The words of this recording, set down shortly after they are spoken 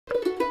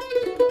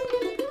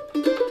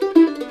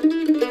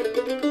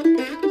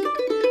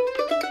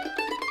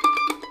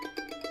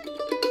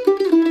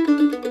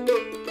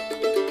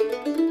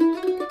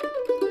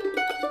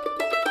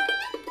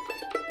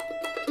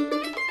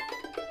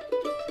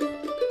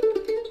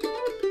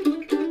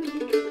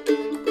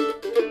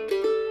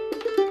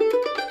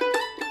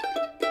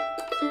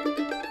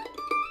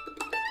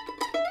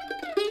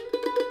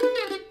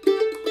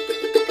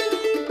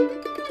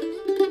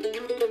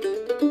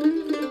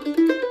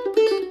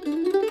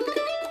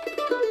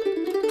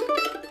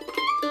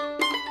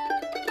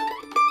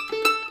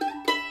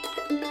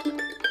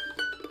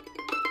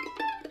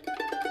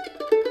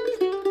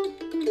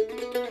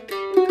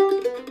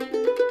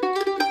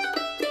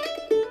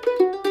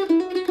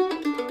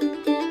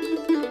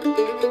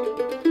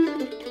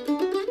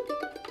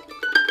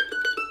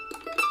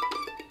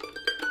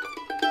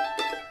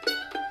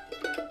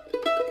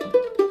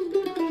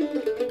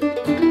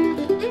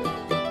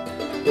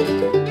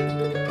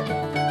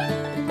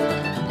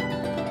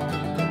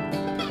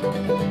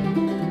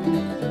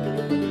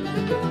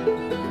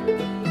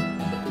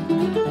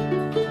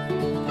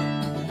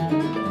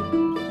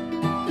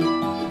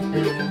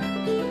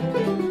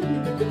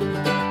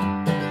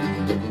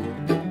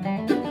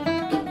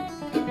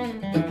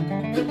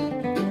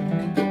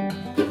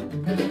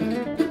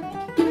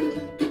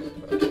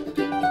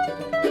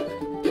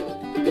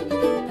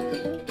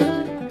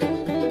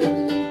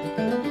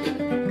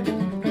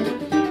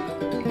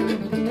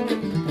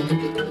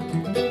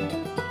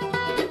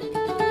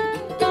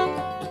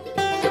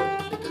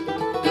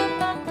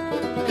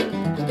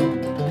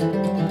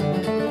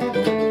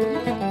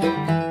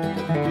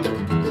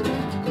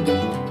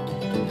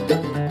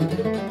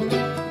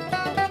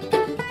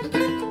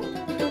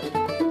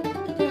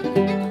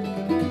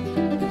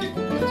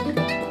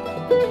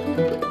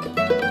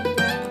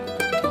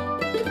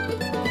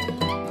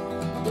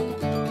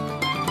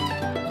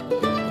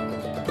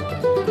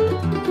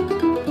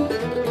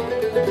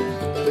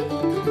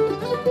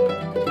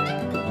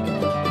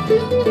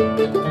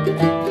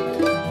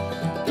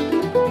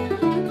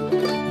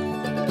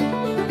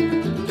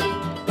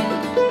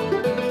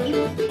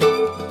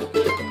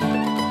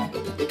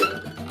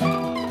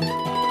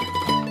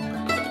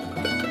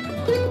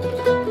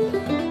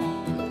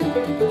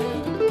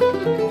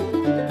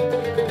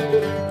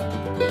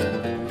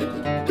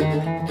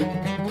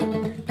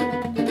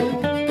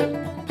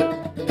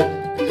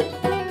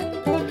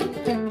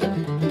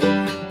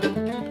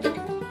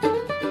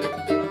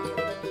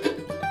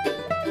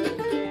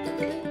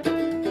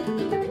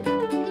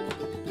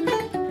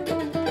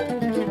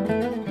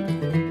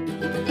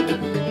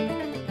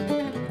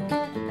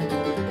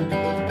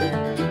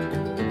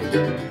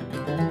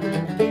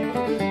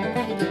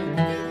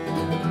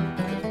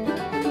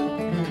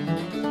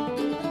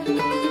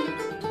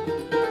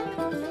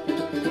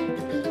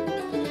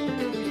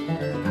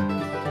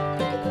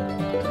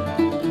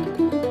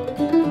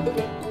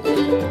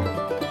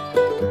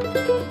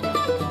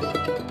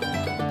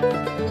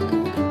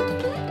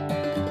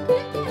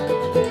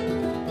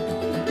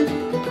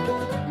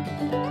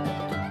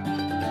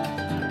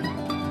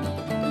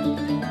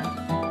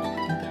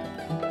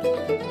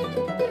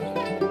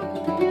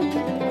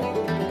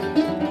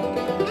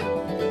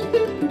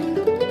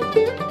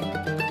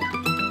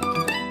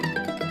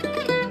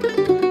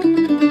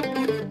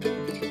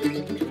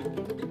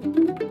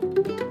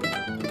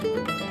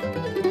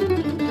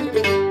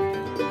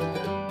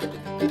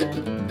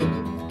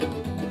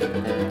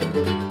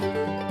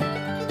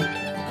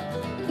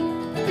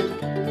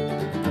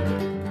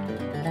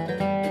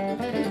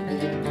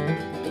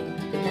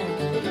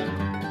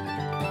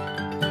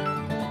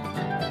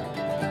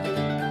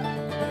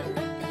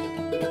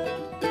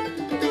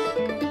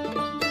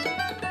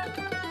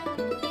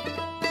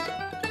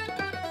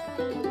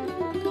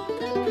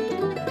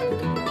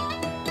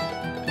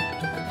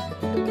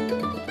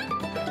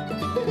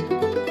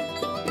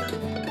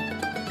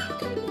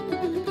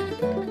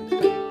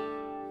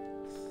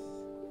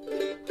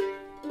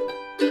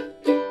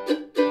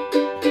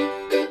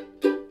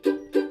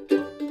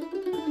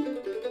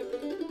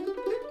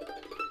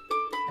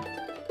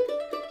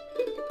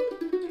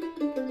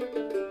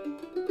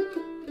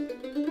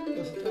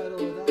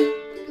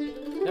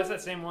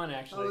Same one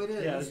actually. Oh, it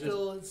is. Yeah, it's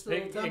still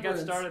it got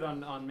started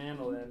on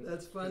mandolin.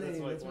 That's funny. That's,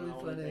 like that's one really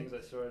of the only funny. things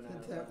I sorted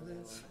out.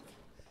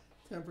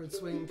 Temperance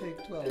swing,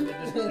 take 12. It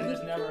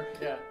just never,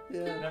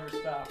 never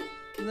stopped.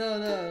 No,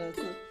 that's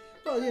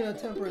well, you know,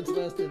 temperance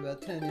lasted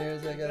about 10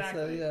 years, I guess.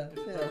 Exactly. So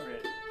It's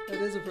appropriate.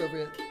 That is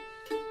appropriate.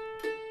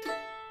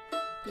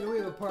 You know, we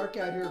have a park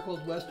out here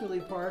called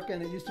Westerly Park,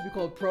 and it used to be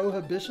called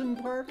Prohibition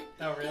Park.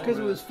 Oh, really? Because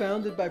it was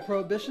founded by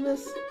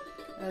prohibitionists,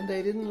 and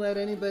they didn't let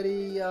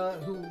anybody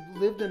who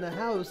lived in the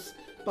house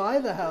buy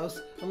the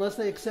house unless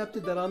they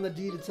accepted that on the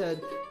deed it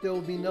said there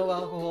will be no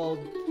alcohol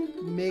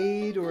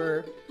made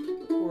or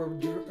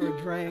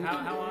drank.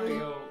 How long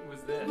ago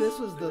was this? This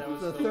was the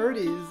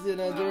 30s, you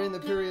know, during the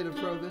period of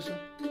prohibition.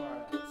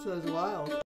 Wow. So it's wild.